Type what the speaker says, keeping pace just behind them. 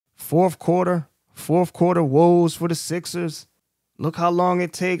Fourth quarter woes for the Sixers. Look how long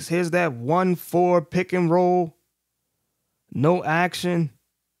it takes. Here's that 1-4 pick and roll. No action.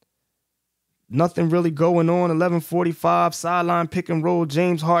 Nothing really going on. 11:45 sideline pick and roll.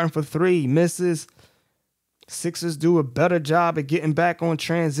 James Harden for three. Misses. Sixers do a better job at getting back on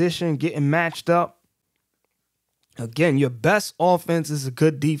transition, getting matched up. Again, your best offense is a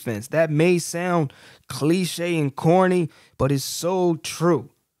good defense. That may sound cliche and corny, but it's so true.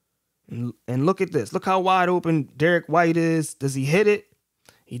 And look at this. Look how wide open Derek White is. Does he hit it?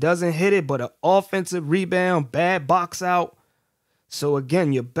 He doesn't hit it, but an offensive rebound, bad box out. So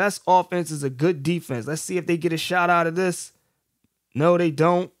again, your best offense is a good defense. Let's see if they get a shot out of this. No, they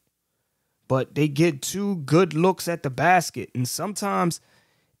don't. But they get two good looks at the basket. And sometimes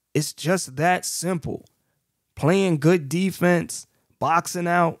it's just that simple. Playing good defense, boxing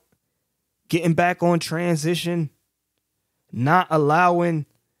out, getting back on transition, not allowing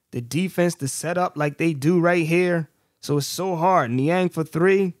the defense to set up like they do right here. So it's so hard. Niang for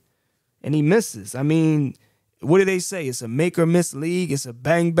three, and he misses. I mean, what do they say? It's a make or miss league. It's a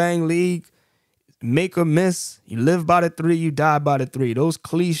bang bang league. Make or miss. You live by the three, you die by the three. Those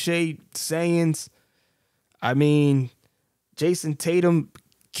cliche sayings. I mean, Jason Tatum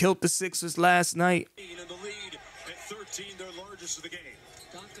killed the Sixers last night. In the lead at 13, their largest of the game.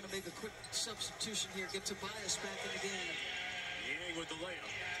 Doc going to make a quick substitution here. Get Tobias back in the game. Yang with the layup.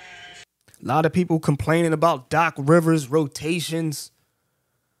 A lot of people complaining about Doc Rivers' rotations.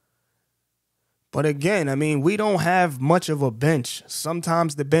 But again, I mean, we don't have much of a bench.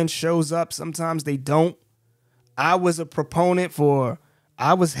 Sometimes the bench shows up, sometimes they don't. I was a proponent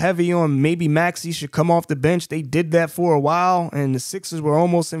I was heavy on maybe Maxey should come off the bench. They did that for a while, and the Sixers were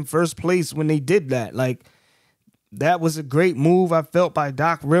almost in first place when they did that. Like, that was a great move, I felt, by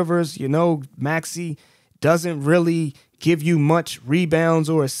Doc Rivers. You know, Maxey doesn't really give you much rebounds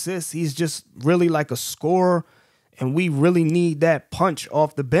or assists. He's just really like a scorer, and we really need that punch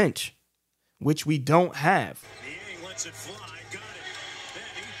off the bench, which we don't have. Yang lets it fly, got it. Then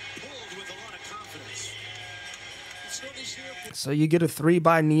he pulled with a lot of confidence. So you get a three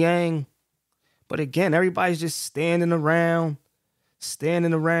by Niang. But again, everybody's just standing around.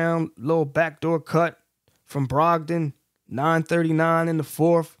 Little backdoor cut from Brogdon. 9:39 in the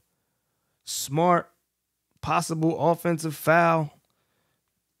fourth. Smart. Possible offensive foul.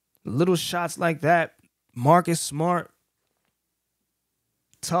 Little shots like that. Marcus Smart.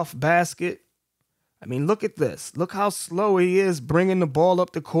 Tough basket. I mean, look at this. Look how slow he is bringing the ball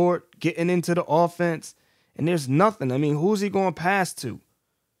up the court, getting into the offense, and there's nothing. I mean, who's he going to pass to?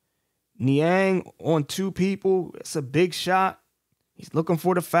 Niang on two people. It's a big shot. He's looking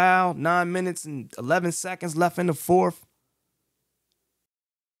for the foul. 9 minutes and 11 seconds left in the fourth.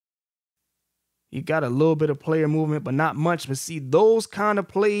 You got a little bit of player movement, but not much. But see, those kind of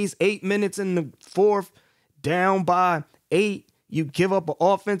plays, 8 minutes in the fourth, down by 8, you give up an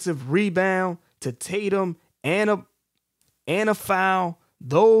offensive rebound to Tatum and a foul.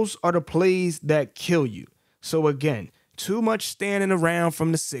 Those are the plays that kill you. So again, too much standing around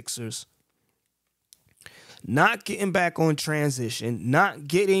from the Sixers. Not getting back on transition, not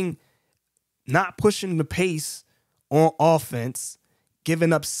pushing the pace on offense,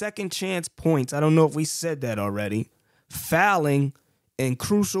 giving up second chance points. I don't know if we said that already. Fouling in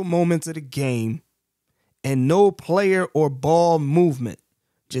crucial moments of the game, and no player or ball movement.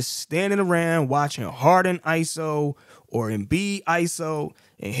 Just standing around watching Harden ISO or Embiid ISO,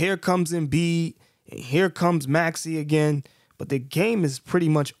 and here comes Embiid, and here comes Maxey again. But the game is pretty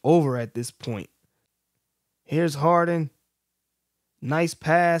much over at this point. Here's Harden. Nice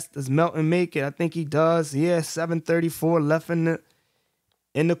pass. Does Melton make it? I think he does. Yeah, 7:34 left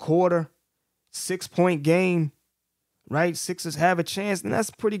in the quarter. 6-point game, right? Sixers have a chance, and that's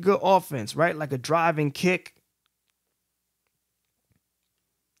pretty good offense, right? Like a driving kick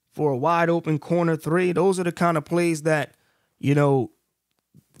for a wide open corner three. Those are the kind of plays that, you know,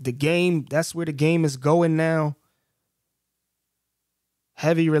 that's where the game is going now.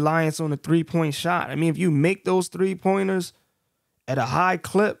 Heavy reliance on the three-point shot. I mean, if you make those three-pointers at a high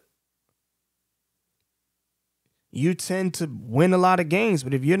clip, you tend to win a lot of games.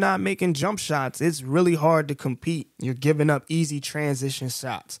 But if you're not making jump shots, it's really hard to compete. You're giving up easy transition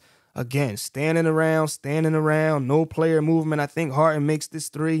shots. Again, standing around, no player movement. I think Harden makes this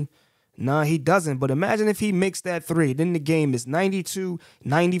three. No, he doesn't. But imagine if he makes that three. Then the game is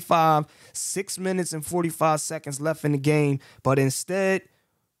 92-95, 6 minutes and 45 seconds left in the game. But instead,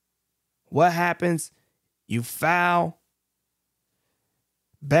 what happens? You foul.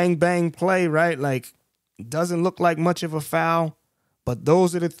 Bang, bang play, right? Like, it doesn't look like much of a foul. But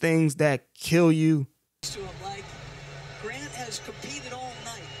those are the things that kill you. Grant has competed all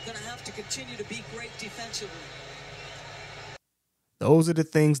night. Gonna to continue to be great defensively. Those are the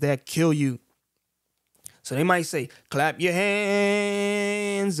things that kill you. So they might say, clap your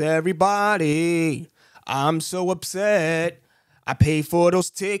hands, everybody. I'm so upset. I paid for those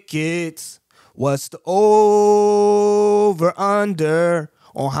tickets. What's the over under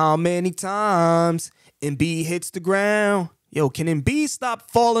on how many times Embiid hits the ground? Yo, can Embiid stop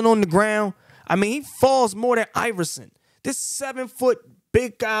falling on the ground? I mean, he falls more than Iverson. This 7-foot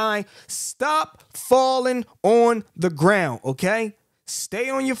big guy, stop falling on the ground, okay? Stay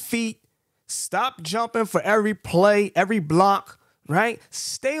on your feet. Stop jumping for every play, every block, right?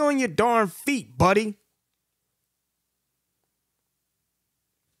 Stay on your darn feet, buddy.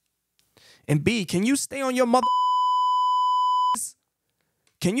 And B, can you stay on your mother?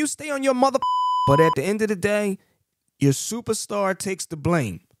 Can you stay on your mother? But at the end of the day, your superstar takes the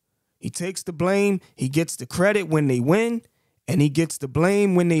blame. He takes the blame. He gets the credit when they win, and he gets the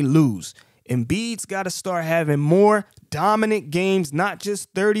blame when they lose. Embiid's got to start having more dominant games, not just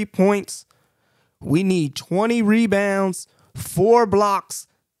 30 points. We need 20 rebounds, 4 blocks,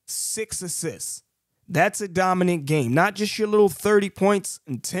 6 assists. That's a dominant game, not just your little 30 points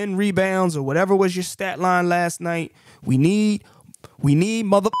and 10 rebounds or whatever was your stat line last night. We need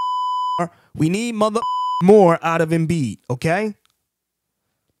mother more out of Embiid, okay?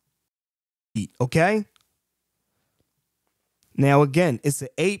 Okay? Now, again, it's an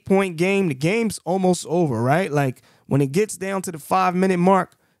 8-point game. The game's almost over, right? Like, when it gets down to the 5-minute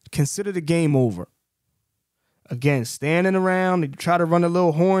mark, consider the game over. Again, standing around, they try to run a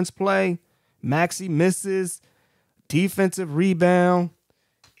little horns play. Maxey misses. Defensive rebound.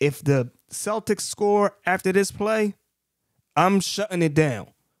 If the Celtics score after this play, I'm shutting it down.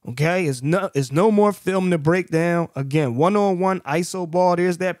 Okay? It's no more film to break down. Again, one-on-one ISO ball.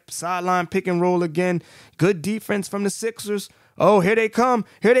 There's that sideline pick and roll again. Good defense from the Sixers. Oh, here they come.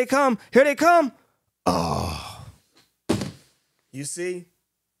 Here they come. Here they come. Oh. You see?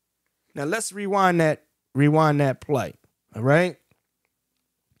 Now let's rewind that play. All right?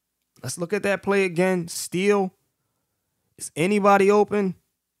 Let's look at that play again. Steal. Is anybody open?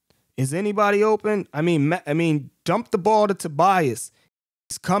 Is anybody open? I mean, dump the ball to Tobias.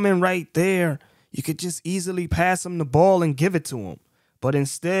 He's coming right there. You could just easily pass him the ball and give it to him. But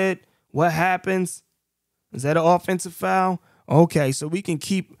instead, what happens? Is that an offensive foul? Okay, so we can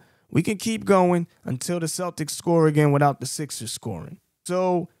keep going until the Celtics score again without the Sixers scoring.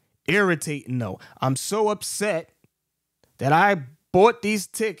 So irritating though. I'm so upset that I bought these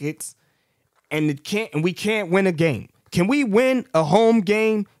tickets and we can't win a game. Can we win a home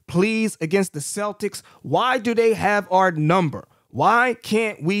game, please, against the Celtics? Why do they have our number? Why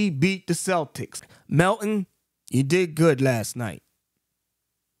can't we beat the Celtics? Melton, you did good last night.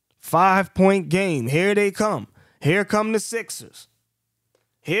 5-point game. Here they come. Here come the Sixers.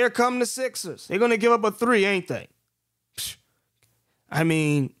 Here come the Sixers. They're going to give up a 3, ain't they? I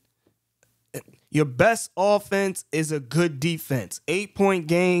mean, your best offense is a good defense. 8-point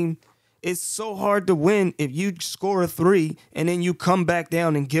game. It's so hard to win if you score a 3 and then you come back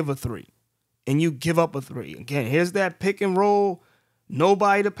down and give a 3. And you give up a 3. Again, here's that pick and roll.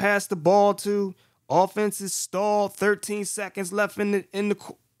 Nobody to pass the ball to. Offense is stalled. 13 seconds left in the.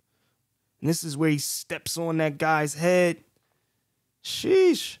 And this is where he steps on that guy's head.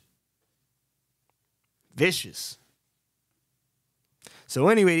 Sheesh. Vicious. So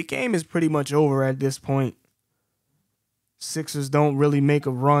anyway, the game is pretty much over at this point. Sixers don't really make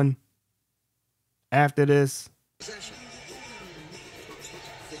a run after this.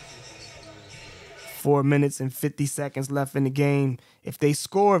 4 minutes and 50 seconds left in the game. If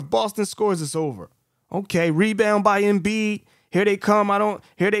Boston scores, it's over. Okay, rebound by Embiid. Here they come.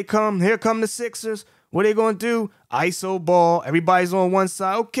 Here come the Sixers. What are they going to do? ISO ball. Everybody's on one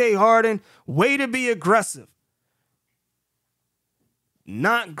side. Okay, Harden, way to be aggressive.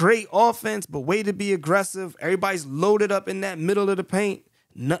 Not great offense, but way to be aggressive. Everybody's loaded up in that middle of the paint.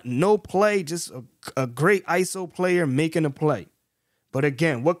 No play, just a great ISO player making a play. But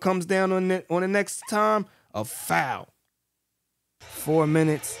again, what comes down on the next time? A foul. 4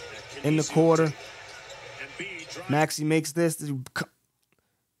 minutes in the quarter. Maxey makes this.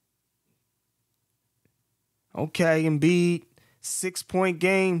 Okay, Embiid, 6-point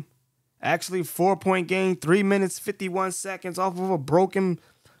game. Actually, 4-point game, 3 minutes, 51 seconds off of a broken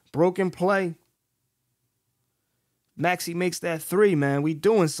play. Maxey makes that 3, man. We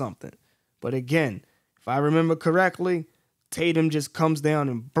doing something. But again, if I remember correctly, Tatum just comes down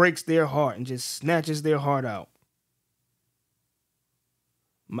and breaks their heart and just snatches their heart out.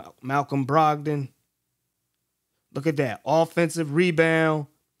 Malcolm Brogdon. Look at that. Offensive rebound.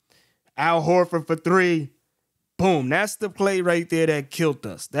 Al Horford for 3. Boom. That's the play right there that killed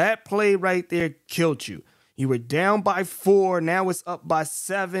us. That play right there killed you. You were down by 4. Now it's up by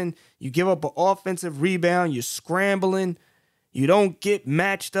 7. You give up an offensive rebound. You're scrambling. You don't get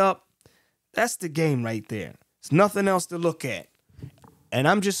matched up. That's the game right there. There's nothing else to look at. And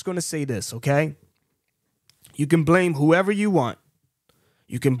I'm just going to say this, okay? You can blame whoever you want.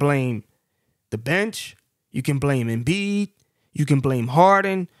 You can blame the bench. You can blame Embiid. You can blame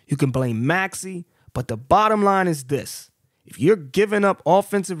Harden. You can blame Maxey. But the bottom line is this. If you're giving up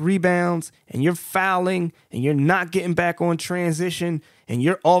offensive rebounds and you're fouling and you're not getting back on transition and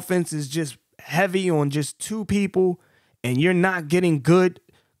your offense is just heavy on just 2 people and you're not getting good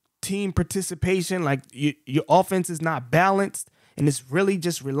team participation, like your offense is not balanced and it's really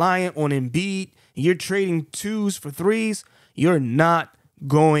just reliant on Embiid, and you're trading 2s for 3s, you're not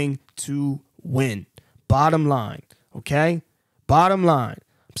going to win. Bottom line, okay? Bottom line.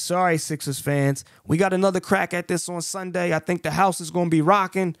 I'm sorry, Sixers fans. We got another crack at this on Sunday. I think the house is going to be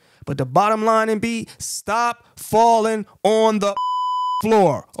rocking. But the bottom line, Embiid, stop falling on the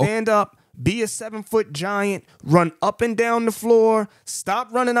floor. Stand up. Be a 7-foot giant. Run up and down the floor.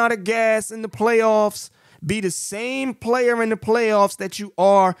 Stop running out of gas in the playoffs. Be the same player in the playoffs that you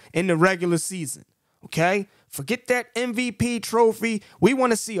are in the regular season. Okay? Forget that MVP trophy. We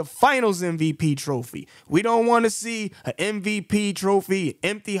want to see a finals MVP trophy. We don't want to see an MVP trophy,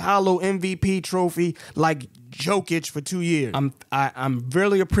 empty, hollow MVP trophy like Jokic for 2 years. I'm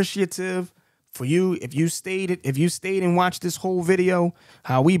really appreciative for you if you stayed and watched this whole video,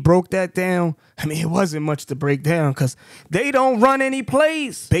 how we broke that down. I mean, it wasn't much to break down because they don't run any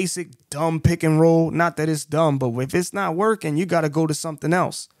plays. Basic dumb pick and roll. Not that it's dumb, but if it's not working, you got to go to something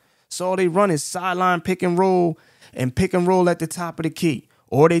else. So all they run is sideline pick and roll at the top of the key.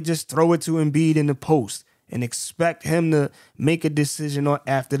 Or they just throw it to Embiid in the post and expect him to make a decision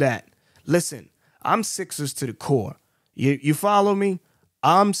after that. Listen, I'm Sixers to the core. You follow me?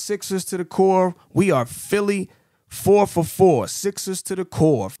 I'm Sixers to the core. We are Philly 4 for 4. Sixers to the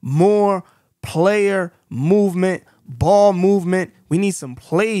core. More player movement, ball movement. We need some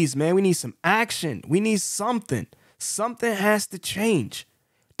plays, man. We need some action. We need something. Something has to change.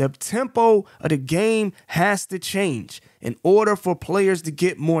 The tempo of the game has to change in order for players to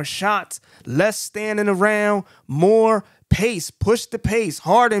get more shots, less standing around, more pace, push the pace,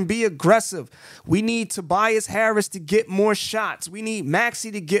 hard and be aggressive. We need Tobias Harris to get more shots. We need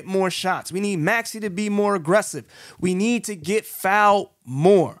Maxey to get more shots. We need Maxey to be more aggressive. We need to get fouled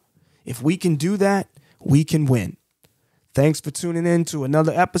more. If we can do that, we can win. Thanks for tuning in to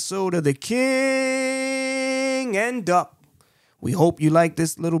another episode of The King and Duck. We hope you like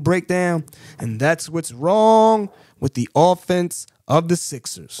this little breakdown, and that's what's wrong with the offense of the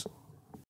Sixers.